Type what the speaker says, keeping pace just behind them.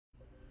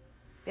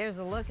There's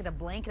a look at a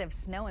blanket of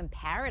snow in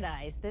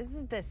paradise. This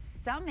is the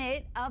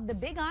summit of the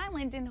Big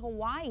Island in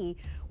Hawaii,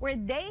 where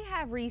they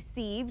have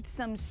received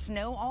some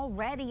snow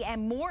already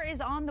and more is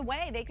on the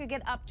way. They could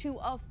get up to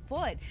a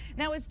foot.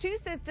 Now, it's two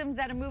systems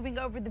that are moving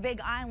over the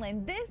Big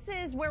Island. This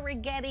is where we're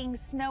getting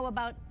snow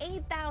about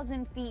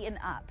 8,000 feet and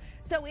up.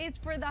 So it's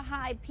for the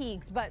high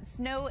peaks, but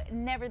snow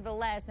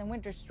nevertheless, and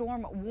winter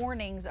storm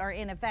warnings are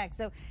in effect.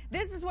 So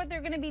this is what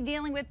they're going to be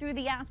dealing with through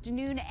the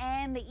afternoon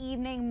and the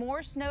evening.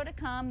 More snow to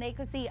come. They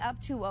could see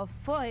up to a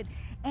foot,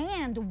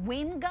 and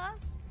wind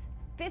gusts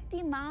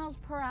 50 miles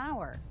per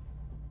hour.